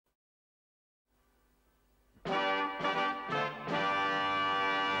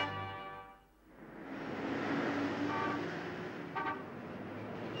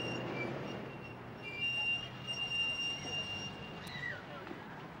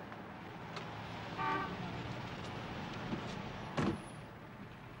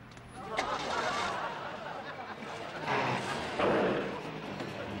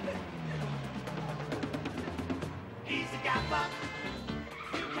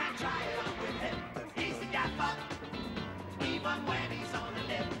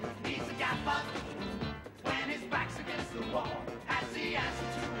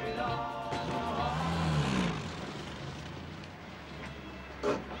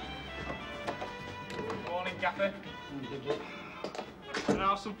Gaffer. There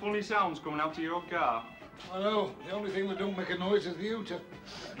are some funny sounds coming out of your car. I know. The only thing that don't make a noise is the hooter.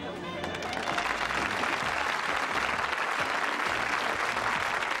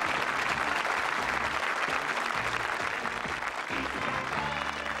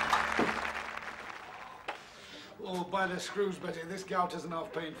 Oh, by the screws, Betty, this gout isn't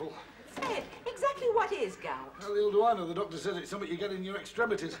half painful. Fred, exactly what is gout? Well, the do I know. The doctor says it's something you get in your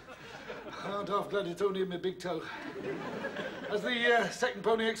extremities. I aren't half glad it's only in my big toe. Has the second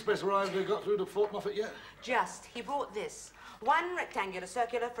Pony Express arrived and got through to Fort Moffat yet? Just. He brought this. One rectangular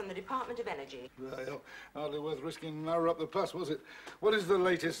circular from the Department of Energy. Well, hardly worth risking an hour up the pass, was it? What is the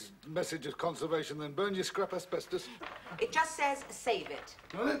latest message of conservation, then? Burn your scrap asbestos? It just says, save it.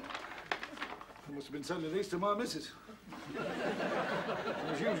 Does it? I must have been sending these to my missus.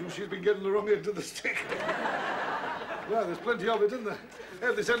 As usual, she's been getting the wrong end of the stick. Well, there's plenty of it, isn't there?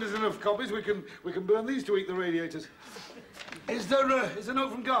 If they send us enough copies, we can burn these to eat the radiators. Is there a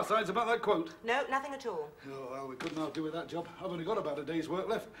note from Garsides about that quote? No, nothing at all. Oh, well, we couldn't half do with that job. I've only got about a day's work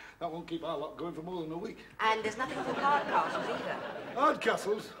left. That won't keep our lot going for more than a week. And there's nothing from Hardcastles either.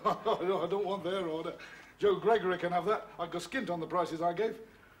 Hardcastles? Oh, no, I don't want their order. Joe Gregory can have that. I'd go skint on the prices I gave.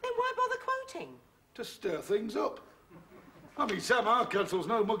 Then why bother quoting? To stir things up. I mean, Sam Hardcastle's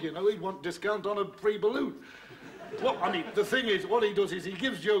no mug, you know. He'd want discount on a free balloon. Well, I mean, the thing is, what he does is he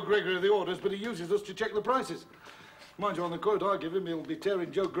gives Joe Gregory the orders, but he uses us to check the prices. Mind you, on the quote I give him, he'll be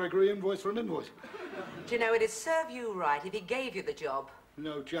tearing Joe Gregory invoice for an invoice. Do you know, it'd serve you right if he gave you the job.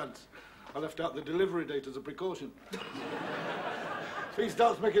 No chance. I left out the delivery date as a precaution. If he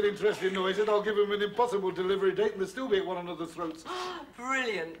starts making interesting noises, I'll give him an impossible delivery date and they'll still be at one another's throats.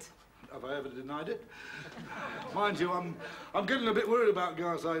 Brilliant. Have I ever denied it? Mind you, I'm getting a bit worried about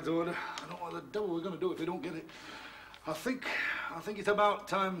Garside's order. I don't know what the devil we're going to do if we don't get it. I think it's about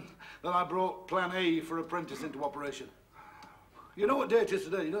time that I brought Plan A for Apprentice into operation. You know what day it is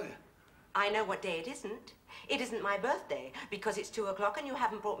today, don't you? I know what day it isn't. It isn't my birthday, because it's 2 o'clock and you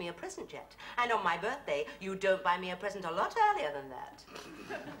haven't brought me a present yet. And on my birthday, you don't buy me a present a lot earlier than that.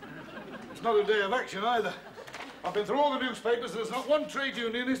 It's not a day of action either. I've been through all the newspapers. There's not one trade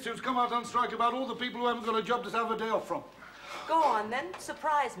unionist who's come out on strike about all the people who haven't got a job to have a day off from. Go on, then.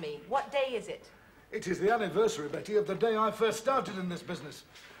 Surprise me. What day is it? It is the anniversary, Betty, of the day I first started in this business.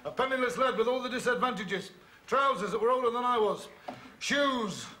 A penniless lad with all the disadvantages. Trousers that were older than I was.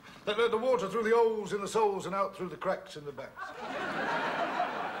 Shoes that let the water through the holes in the soles and out through the cracks in the backs.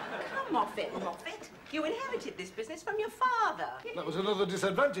 Come off it, Moffat. You inherited this business from your father. That was another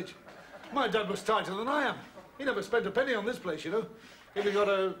disadvantage. My dad was tighter than I am. He never spent a penny on this place, you know. If he got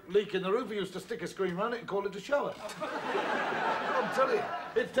a leak in the roof, he used to stick a screen round it and call it a shower. I'm telling you,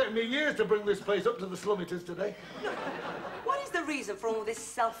 it's taken me years to bring this place up to the slum it is today. Look, what is the reason for all this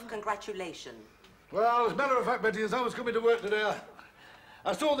self-congratulation? Well, as a matter of fact, Betty, as I was coming to work today,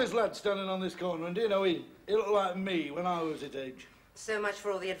 I saw this lad standing on this corner, and do you know, he looked like me when I was his age. So much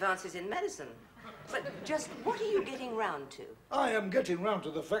for all the advances in medicine. But just what are you getting round to? I am getting round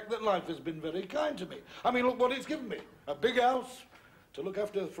to the fact that life has been very kind to me. I mean, look what it's given me. A big house to look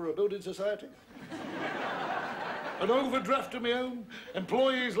after for a building society. An overdraft to my own.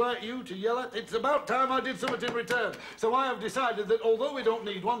 Employees like you to yell at. It's about time I did something in return. So I have decided that although we don't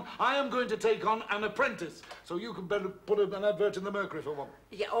need one, I am going to take on an apprentice. So you can better put an advert in the Mercury for one.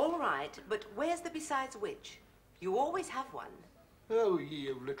 Yeah, all right. But where's the besides which? You always have one. Oh, ye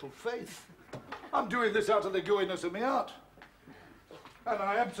of little faith. I'm doing this out of the gooiness of my heart. And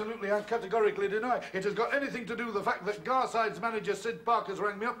I absolutely and categorically deny it has got anything to do with the fact that Garside's manager, Sid Parker's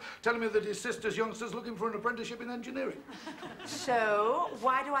rang me up telling me that his sister's youngster's looking for an apprenticeship in engineering. So,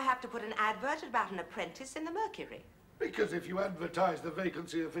 why do I have to put an advert about an apprentice in the Mercury? Because if you advertise the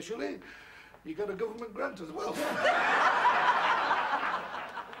vacancy officially, you get a government grant as well.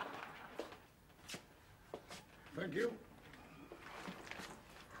 Thank you.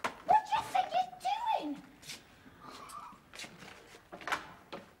 What do you think you're doing?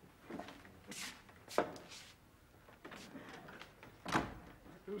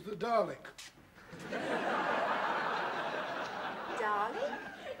 Who's the Dalek? Darling?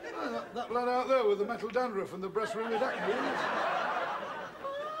 Oh, that lad out there with the metal dandruff and the breast-ringed acne.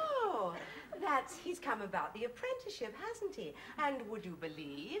 Oh, he's come about the apprenticeship, hasn't he? And would you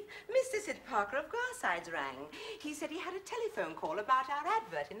believe, Mr. Sid Parker of Garsides rang. He said he had a telephone call about our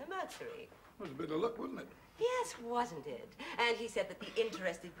advert in the Mercury. That was a bit of luck, wasn't it? Yes, wasn't it? And he said that the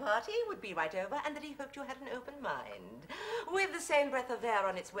interested party would be right over and that he hoped you had an open mind. With the same breath of air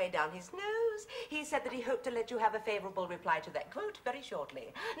on its way down his nose, he said that he hoped to let you have a favourable reply to that quote very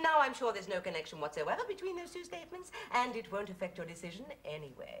shortly. Now, I'm sure there's no connection whatsoever between those two statements, and it won't affect your decision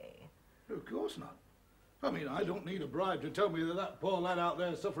anyway. Of course not. I mean, I don't need a bribe to tell me that that poor lad out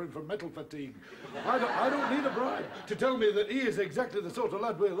there is suffering from mental fatigue. I don't need a bribe to tell me that he is exactly the sort of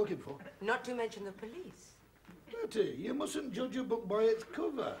lad we're looking for. Not to mention the police. Betty, you mustn't judge a book by its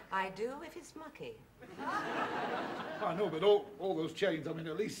cover. I do if it's mucky. I know, but all those chains, I mean,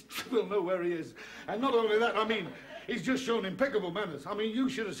 at least we'll know where he is. And not only that, I mean, he's just shown impeccable manners. I mean, you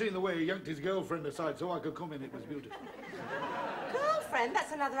should have seen the way he yanked his girlfriend aside so I could come in. It was beautiful. Girlfriend?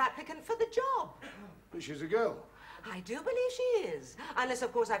 That's another applicant for the job. But she's a girl. I do believe she is. Unless,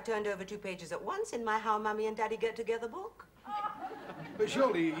 of course, I've turned over 2 pages at once in my How Mummy and Daddy Get Together book. But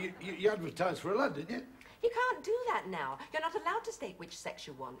surely you advertised for a lad, didn't you? You can't do that now. You're not allowed to state which sex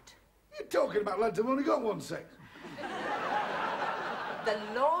you want. You're talking about lads who've only got one sex. The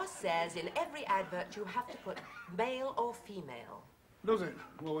law says in every advert you have to put male or female. Does it?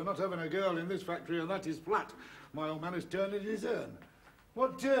 Well, we're not having a girl in this factory, and that is flat. My old man is turning his urn.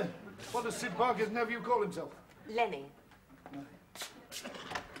 What does Sid Parker's nephew call himself? Lenny.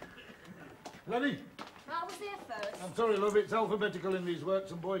 Lenny? I was there first. I'm sorry, love, it's alphabetical in these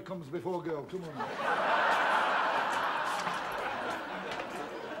works, and boy comes before girl. Come on.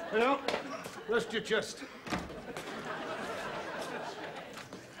 Now, rest your chest.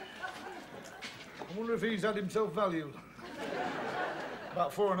 I wonder if he's had himself valued.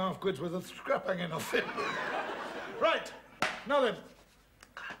 About 4.5 quid's worth of scrap hanging off him. Right, now then.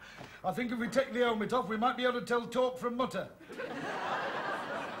 I think if we take the helmet off, we might be able to tell talk from mutter.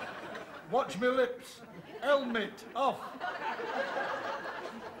 Watch me lips. Helmet off.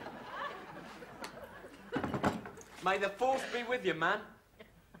 May the force be with you, man.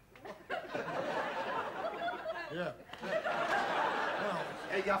 Yeah.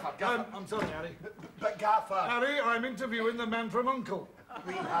 Hey, Gaffer, I'm sorry, Harry. But Gaffer, Harry, I'm interviewing the man from Uncle.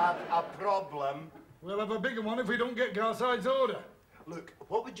 we have a problem. We'll have a bigger one if we don't get Garside's order. Look,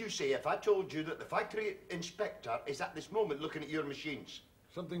 what would you say if I told you that the factory inspector is at this moment looking at your machines?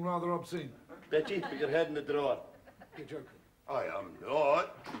 Something rather obscene. Betty, put your head in the drawer. You're joking. I am not. All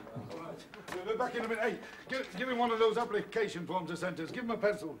right. We'll be back in a minute. Hey, give him one of those application forms to send us. Give him a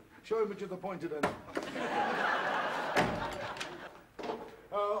pencil. Show him which of the pointed end.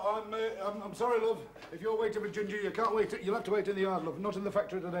 I'm sorry, love. If you're waiting for Ginger, you can't wait. You'll have to wait in the yard, love. Not in the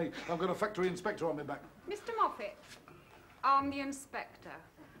factory today. I've got a factory inspector on my back. Mr. Moffat, I'm the inspector.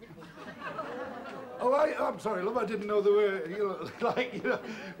 Oh, I'm sorry, love. I didn't know there were,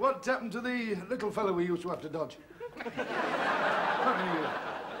 what happened to the little fellow we used to have to dodge?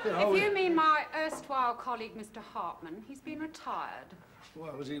 If you mean my erstwhile colleague, Mr. Hartman, he's been retired.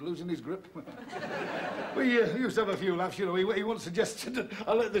 Well, was he losing his grip? We used to have a few laughs, you know. He once suggested that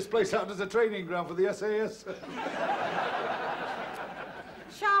I let this place out as a training ground for the SAS.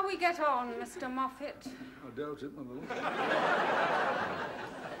 Shall we get on, Mr. Moffat? I doubt it, my love.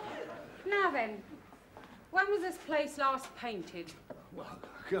 Now then, when was this place last painted? Well,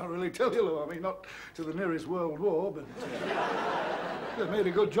 I can't really tell you, love. I mean, not to the nearest World War, but they made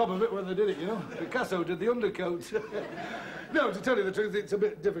a good job of it when they did it, you know. Picasso did the undercoat. No, to tell you the truth, it's a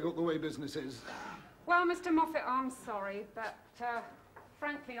bit difficult the way business is. Well, Mr. Moffat, I'm sorry, but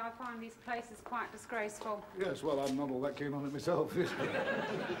frankly, I find these places quite disgraceful. Yes, well, I'm not all that keen on it myself.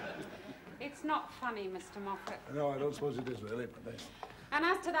 It's not funny, Mr. Moffat. No, I don't suppose it is, really. But And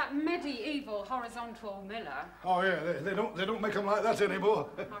as to that medieval horizontal miller... Oh, yeah, they don't make them like that anymore.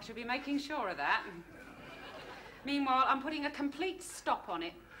 I should be making sure of that. Meanwhile, I'm putting a complete stop on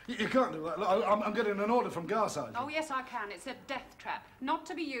it. You can't do that. Look, I'm getting an order from Garside. Oh, yes, I can. It's a death trap, not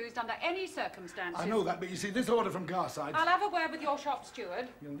to be used under any circumstances. I know that, but you see, this order from Garside... I'll have a word with your shop steward.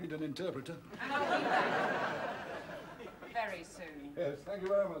 You'll need an interpreter. And I'll be back very soon. Yes, thank you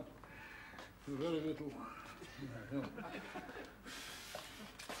very much. Very little.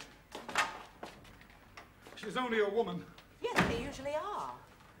 She's only a woman. Yes, they usually are.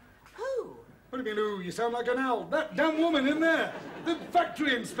 Who? What do you mean, who? You sound like an owl. That damn woman in there. The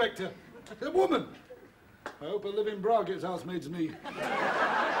factory inspector. The woman. I hope a living bra gets housemaid's knee.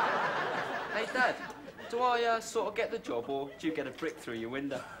 Hey, Dad, do I sort of get the job, or do you get a brick through your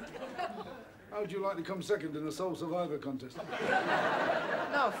window? How'd you like to come second in the sole survivor contest?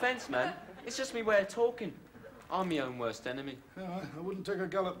 No offence, man. It's just me way of talking. I'm my own worst enemy. Yeah, I wouldn't take a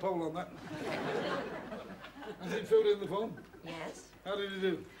Gallup poll on that. Has he filled in the form? Yes. How did he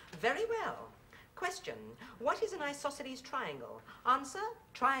do? Very well. Question, what is an isosceles triangle? Answer,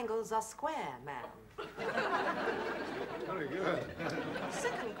 triangles are square, ma'am. Very good.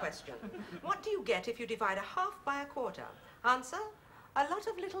 Second question, what do you get if you divide a half by a quarter? Answer, a lot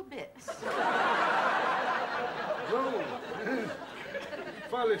of little bits. Oh,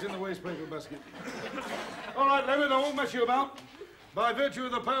 file it in the waste paper basket. All right, Leonard, I won't mess you about. By virtue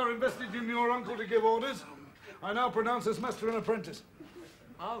of the power invested in your uncle to give orders, I now pronounce us master and apprentice.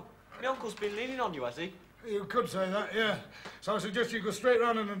 Oh, my uncle's been leaning on you, has he? You could say that, yeah. So I suggest you go straight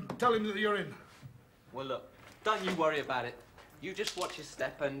round and tell him that you're in. Well, look, don't you worry about it. You just watch your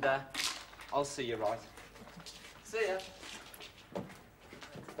step and I'll see you right. See ya.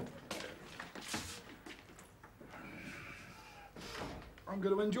 I'm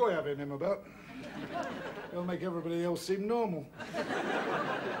going to enjoy having him about. He'll make everybody else seem normal.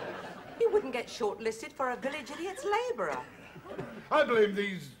 You wouldn't get shortlisted for a village idiot's labourer. I blame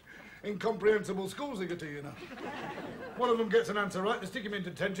these incomprehensible schools they get to, you know. One of them gets an answer right, they stick him in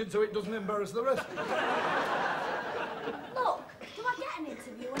detention so it doesn't embarrass the rest. Look, do I get an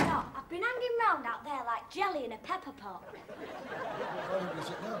interview or not? I've been hanging round out there like jelly in a pepper pot. Why don't you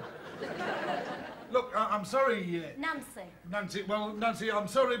sit down? Look, I'm sorry... Nancy. Nancy, I'm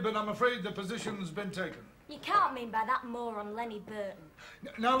sorry, but I'm afraid the position's been taken. You can't mean by that moron Lenny Burton.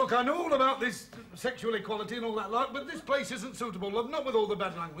 Now, look, I know all about this sexual equality and all that lot, but this place isn't suitable, love, not with all the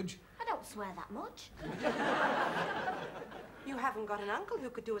bad language. I don't swear that much. You haven't got an uncle who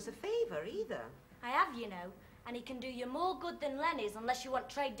could do us a favour either. I have, you know, and he can do you more good than Lenny's unless you want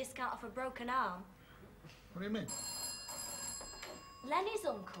trade discount off a broken arm. What do you mean? Lenny's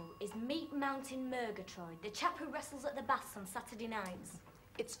uncle is Meat Mountain Murgatroyd, the chap who wrestles at the baths on Saturday nights.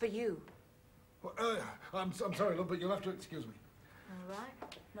 It's for you. Well, I'm sorry, love, but you'll have to excuse me. All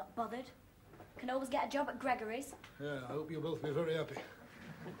right, not bothered. Can always get a job at Gregory's. Yeah, I hope you'll both be very happy.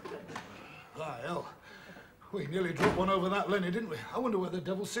 Ah, hell. We nearly dropped one over that Lenny, didn't we? I wonder where the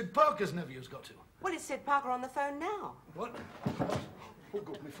devil Sid Parker's nephew's got to. Well, is Sid Parker on the phone now? What? Oh,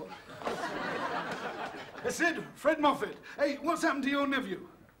 got me foot. Sid, Fred Moffat. Hey, what's happened to your nephew?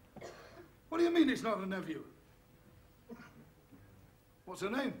 What do you mean it's not a nephew? What's her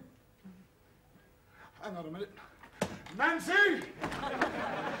name? Hang on a minute. Nancy!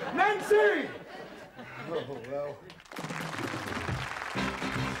 Nancy! Oh, well.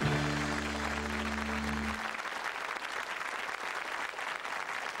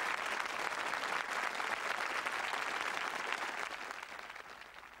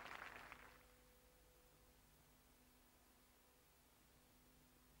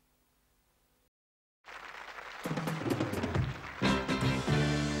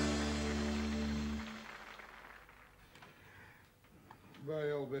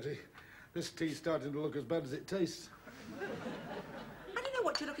 By old Betty, this tea's starting to look as bad as it tastes. I don't know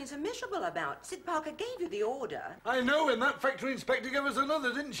what you're looking so miserable about. Sid Parker gave you the order. I know, and that factory inspector gave us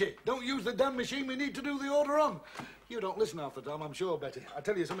another, didn't she? Don't use the damn machine we need to do the order on. You don't listen half the time, I'm sure, Betty. I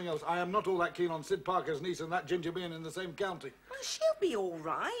tell you something else. I am not all that keen on Sid Parker's niece and that ginger being in the same county. Well, she'll be all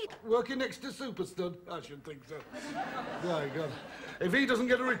right. Working next to Super Stud? I should think so. My God. If he doesn't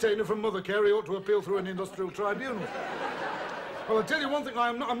get a retainer from Mother Care, he ought to appeal through an industrial tribunal. Well, I'll tell you one thing,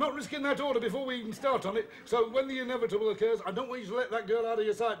 I'm not risking that order before we even start on it, so when the inevitable occurs, I don't want you to let that girl out of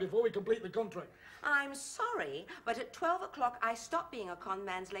your sight before we complete the contract. I'm sorry, but at 12 o'clock I stopped being a con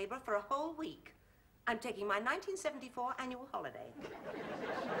man's labourer for a whole week. I'm taking my 1974 annual holiday.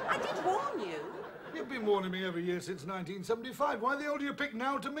 I did warn you. You've been warning me every year since 1975. Why the hell do you pick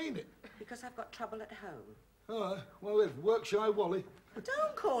now to mean it? Because I've got trouble at home. Oh, well, with work-shy Wally.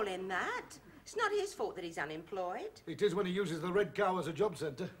 Don't call him that. It's not his fault that he's unemployed. It is when he uses the Red Cow as a job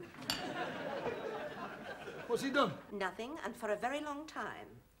centre. What's he done? Nothing, and for a very long time.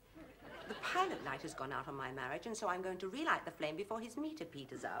 The pilot light has gone out on my marriage, and so I'm going to relight the flame before his meter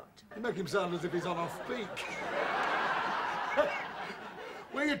peters out. You make him sound as if he's on off-peak.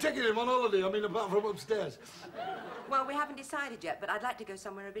 Where are you taking him on holiday? I mean, apart from upstairs. Well, we haven't decided yet, but I'd like to go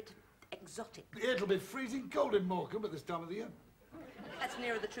somewhere a bit exotic. It'll be freezing cold in Morecambe at this time of the year. That's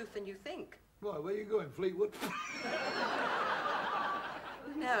nearer the truth than you think. Why, where are you going, Fleetwood?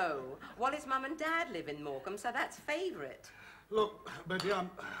 No. Wally's mum and dad live in Morecambe, so that's favourite. Look, Betty, I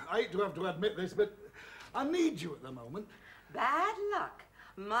hate to have to admit this, but I need you at the moment. Bad luck.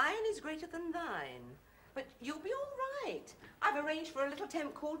 Mine is greater than thine. But you'll be all right. I've arranged for a little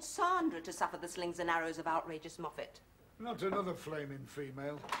temp called Sandra to suffer the slings and arrows of outrageous Moffat. Not another flaming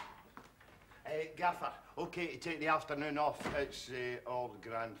female. Gaffer, okay to take the afternoon off. It's old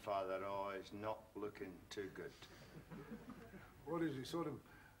grandfather. Oh, it's not looking too good. What is he, sort of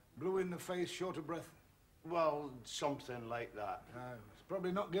blue in the face, short of breath? Well, something like that. He's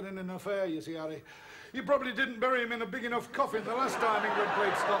probably not getting enough air, you see, Harry. You probably didn't bury him in a big enough coffin the last time England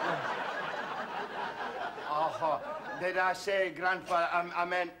played Scotland. Did I say grandfather? I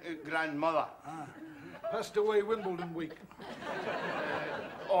meant grandmother. Passed away Wimbledon week.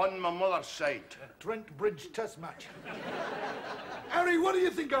 On my mother's side. Trent Bridge test match. Harry, what do you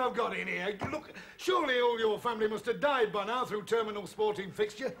think I've got in here? Look, surely all your family must have died by now through terminal sporting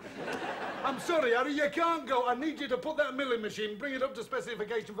fixture. I'm sorry, Harry, you can't go. I need you to put that milling machine, bring it up to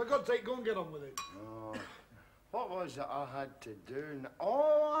specification. For God's sake, go and get on with it. Oh, what was it I had to do?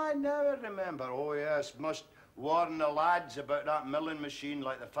 Oh, I now remember. Oh, yes, must warn the lads about that milling machine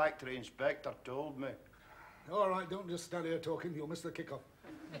like the factory inspector told me. All right, don't just stand here talking. You'll miss the kick-off.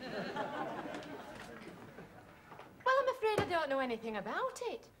 Well, I'm afraid I don't know anything about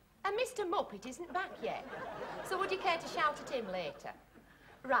it. And Mr. Muppet isn't back yet. So would you care to shout at him later?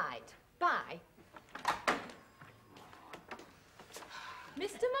 Right, bye.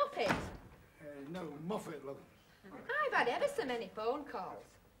 Mr. Muppet? No, Moffat, love. I've had ever so many phone calls.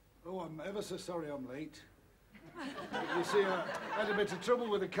 Oh, I'm ever so sorry I'm late. You see, I had a bit of trouble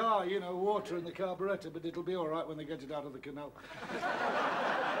with the car, you know, water in the carburettor, but it'll be all right when they get it out of the canal.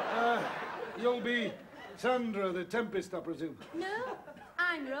 You'll be Sandra, the Tempest, I presume. No,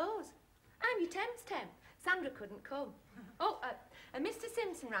 I'm Rose. I'm your Temp's temp. Sandra couldn't come. Oh, and Mr.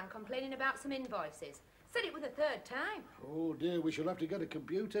 Simpson rang complaining about some invoices. Said it was the third time. Oh, dear, we shall have to get a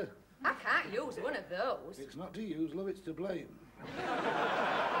computer. I can't use one of those. It's not to use, love, it's to blame.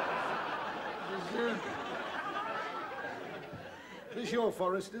 This your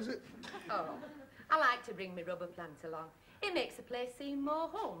forest, is it? Oh, I like to bring my rubber plant along. It makes the place seem more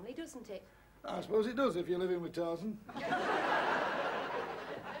homely, doesn't it? I suppose it does if you're living with Tarzan.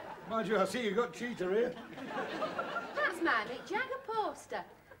 Mind you, I see you got Cheetah here. That's my Mick Jagger poster.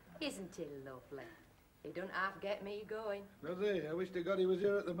 Isn't he lovely? He don't half get me going. Does he? I wish to God he was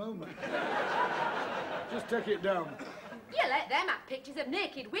here at the moment. Just take it down. You let them have pictures of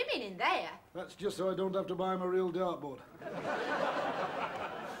naked women in there. That's just so I don't have to buy him a real dartboard.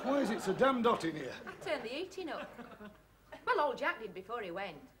 Why is it so damn hot in here? I turned the heating up. Well, old Jack did before he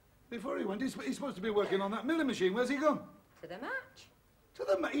went. Before he went, he's supposed to be working on that milling machine. Where's he gone? To the match. To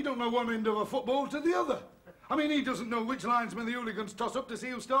the he don't know one end of a football to the other. I mean, he doesn't know which linesman the hooligans toss up to see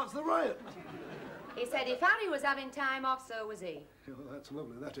who starts the riot. He said if Harry was having time off, so was he. Oh, that's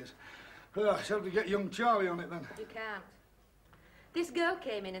lovely, that is. Well, I shall have to get young Charlie on it, then. You can't. This girl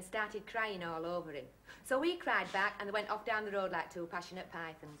came in and started crying all over him. So he cried back and they went off down the road like two passionate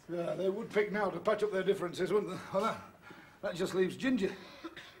pythons. Yeah, they would pick now to patch up their differences, wouldn't they? Well, that just leaves Ginger.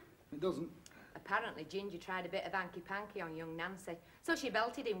 It doesn't. Apparently, Ginger tried a bit of hanky-panky on young Nancy, so she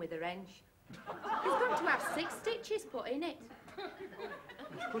belted him with a wrench. He's going to have 6 stitches put in it.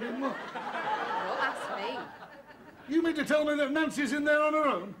 Put in what? Don't ask me. You mean to tell me that Nancy's in there on her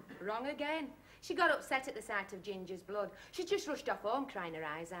own? Wrong again. She got upset at the sight of Ginger's blood. She just rushed off home crying her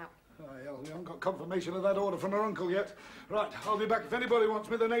eyes out. Oh, hell, we haven't got confirmation of that order from her uncle yet. Right, I'll be back if anybody wants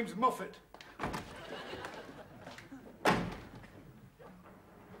me. The name's Moffat.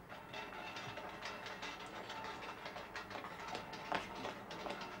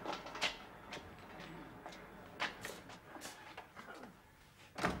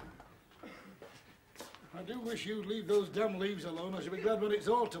 I do wish you'd leave those damn leaves alone. I should be glad when it's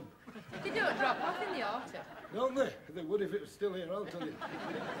autumn. They don't drop off in the autumn. Don't they? They would if it was still here, I'll tell you.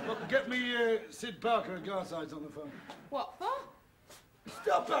 Look, get me Sid Parker and Garsides on the phone. What for?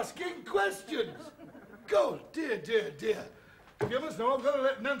 Stop asking questions! God, dear, dear, dear. You must know I've got to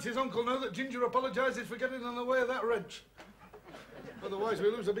let Nancy's uncle know that Ginger apologises for getting in the way of that wrench. Otherwise,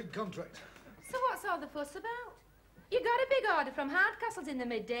 we lose a big contract. So what's all the fuss about? You got a big order from Hardcastle's in the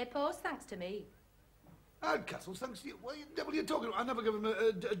midday post, thanks to me. Hardcastle's, thanks to you. What the devil are you talking about? I never gave him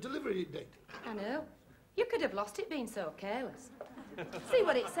a delivery date. I know. You could have lost it being so careless. See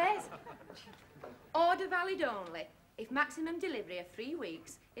what it says. Order valid only if maximum delivery of 3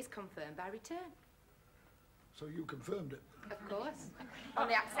 weeks is confirmed by return. So you confirmed it? Of course. On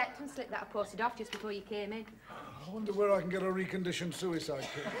the acceptance slip that I posted off just before you came in. I wonder where I can get a reconditioned suicide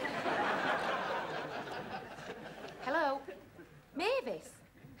kit. Hello? Mavis?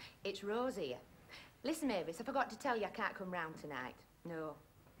 It's Rose here. Listen, Mavis, I forgot to tell you I can't come round tonight. No.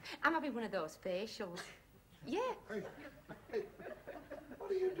 I'm having one of those facials. Yeah. Hey, what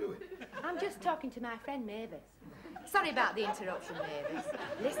are you doing? I'm just talking to my friend Mavis. Sorry about the interruption, Mavis.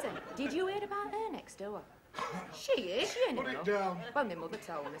 Listen, did you hear about her next door? She is, you know. Put it down. Well, my mother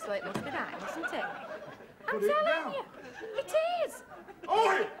told me, so it must be right, mustn't it? Put it down. You. It is.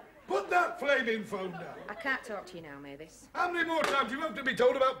 Oi! Put that flaming phone down. I can't talk to you now, Mavis. How many more times do you have to be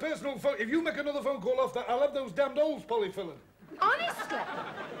told about personal phone? If you make another phone call off that, I'll have those damned holes polyfilled. Honestly,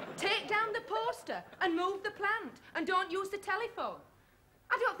 take down the poster and move the plant and don't use the telephone.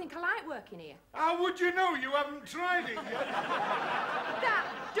 I don't think I like working here. How would you know? You haven't tried it yet. That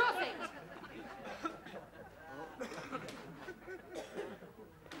does it.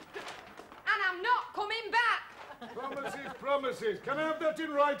 promises. Can I have that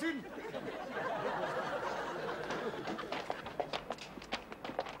in writing?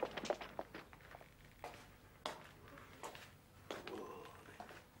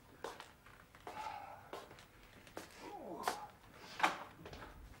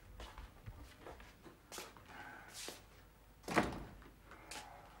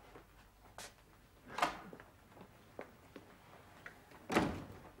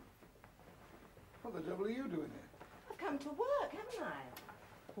 What the devil are you doing here? I've come to work, haven't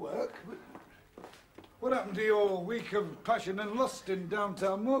I? Work? What happened to your week of passion and lust in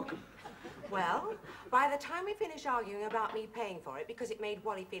downtown Morecambe? Well, by the time we finished arguing about me paying for it because it made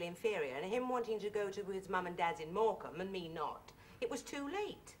Wally feel inferior and him wanting to go to his mum and dad's in Morecambe and me not, it was too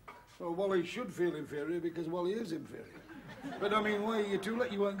late. Well, Wally should feel inferior because Wally is inferior. But I mean, why are you too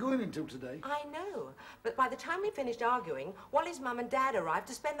late? You weren't going until today. I know, but by the time we finished arguing, Wally's mum and dad arrived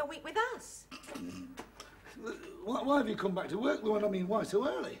to spend the week with us. Why have you come back to work, Lou? I mean, why so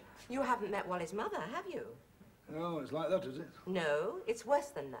early? You haven't met Wally's mother, have you? Oh, it's like that, is it? No, it's worse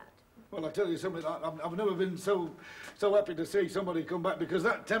than that. Well, I tell you something, I've never been so happy to see somebody come back because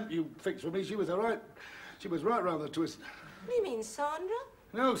that temp you fixed for me, she was right round the twist. What do you mean, Sandra?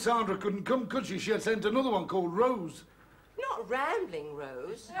 No, Sandra couldn't come, could she? She had sent another one called Rose. Not Rambling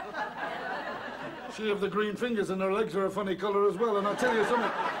Rose. She have the green fingers and her legs are a funny colour as well, and I tell you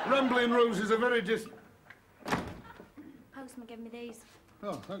something, Rambling Rose is a very Postman gave me these.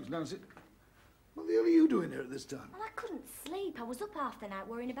 Oh, thanks, Nancy. What the hell are you doing here at this time? Well, I couldn't sleep. I was up half the night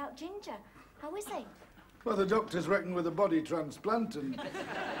worrying about Ginger. How is he? Well, the doctors reckon with a body transplant and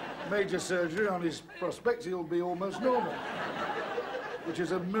major surgery on his prospects, he'll be almost normal. Which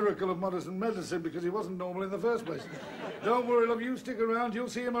is a miracle of modern medicine because he wasn't normal in the first place. Don't worry, love, you stick around. You'll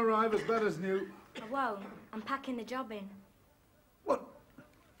see him arrive as bad as new. I won't. I'm packing the job in. What?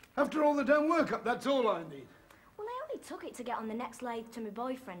 After all the damn work-up, that's all I need. Well, I only took it to get on the next lathe to my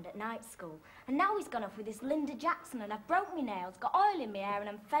boyfriend at night school. And now he's gone off with this Linda Jackson and I've broke my nails, got oil in my hair and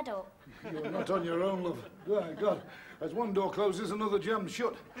I'm fed up. You're not on your own, love. Oh, God. As one door closes, another jam's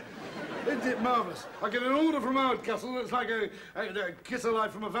shut. Isn't it marvellous? I get an order from Hardcastle that's like a kiss of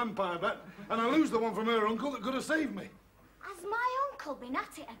life from a vampire bat, and I lose the one from her uncle that could have saved me. Has my uncle been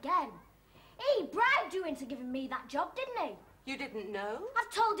at it again? He bribed you into giving me that job, didn't he? You didn't know?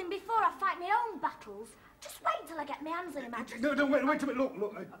 I've told him before I fight my own battles. Just wait till I get my hands on him. No, wait a minute.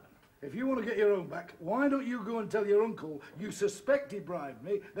 Look. If you want to get your own back, why don't you go and tell your uncle you suspect he bribed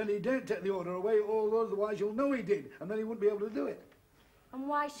me, then he daren't take the order away, or otherwise you'll know he did, and then he wouldn't be able to do it. And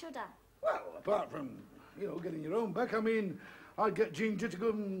why should I? Well, apart from, getting your own back, I mean, I'd get Ginger to go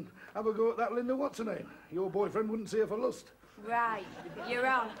and have a go at that Linda what's-her-name. Your boyfriend wouldn't see her for lust. Right, you're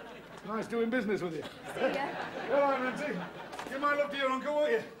on. Nice doing business with you. See ya. All right, Nancy. Give my love to your uncle,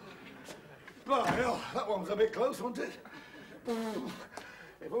 won't you? Bloody hell, that one was a bit close, wasn't it?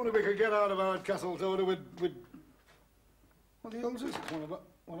 If only we could get out of Hardcastle's order with... What the hell's this? It's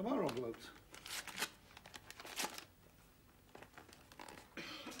one of our envelopes.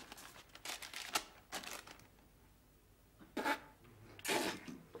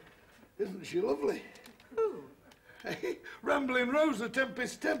 Isn't she lovely? Who? Hey, Rambling Rose, the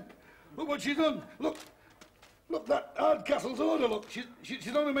Tempest Temp. Look what she's done. Look, that Hardcastle's order, look.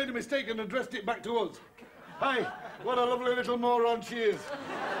 She's only made a mistake and addressed it back to us. Hey, what a lovely little moron she is.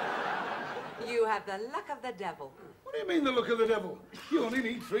 You have the luck of the devil. What do you mean, the luck of the devil? You only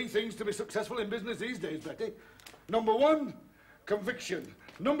need 3 things to be successful in business these days, Betty. Number 1, conviction.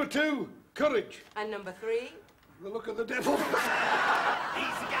 Number 2, courage. And number 3? The luck of the devil. He's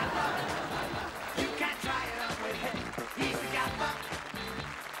the gaffer. You can't try it on with him. He's the gaffer.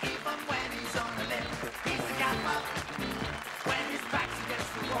 Even when he's on the limb. He's the gaffer. When his back's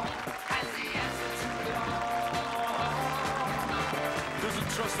against the wall. Has the answer to it all. Doesn't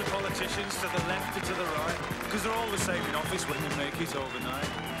trust the politicians to the left or to the right, because they're all the same in office when they make it overnight.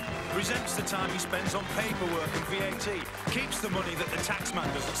 Resents the time he spends on paperwork and VAT. Keeps the money that the taxman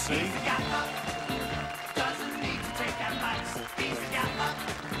doesn't see. He's the gaffer. Doesn't need to take advice. He's the gaffer.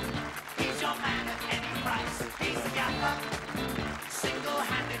 He's your man at any price. He's the gaffer.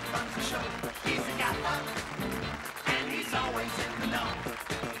 Single-handed runs the show. He's the gaffer.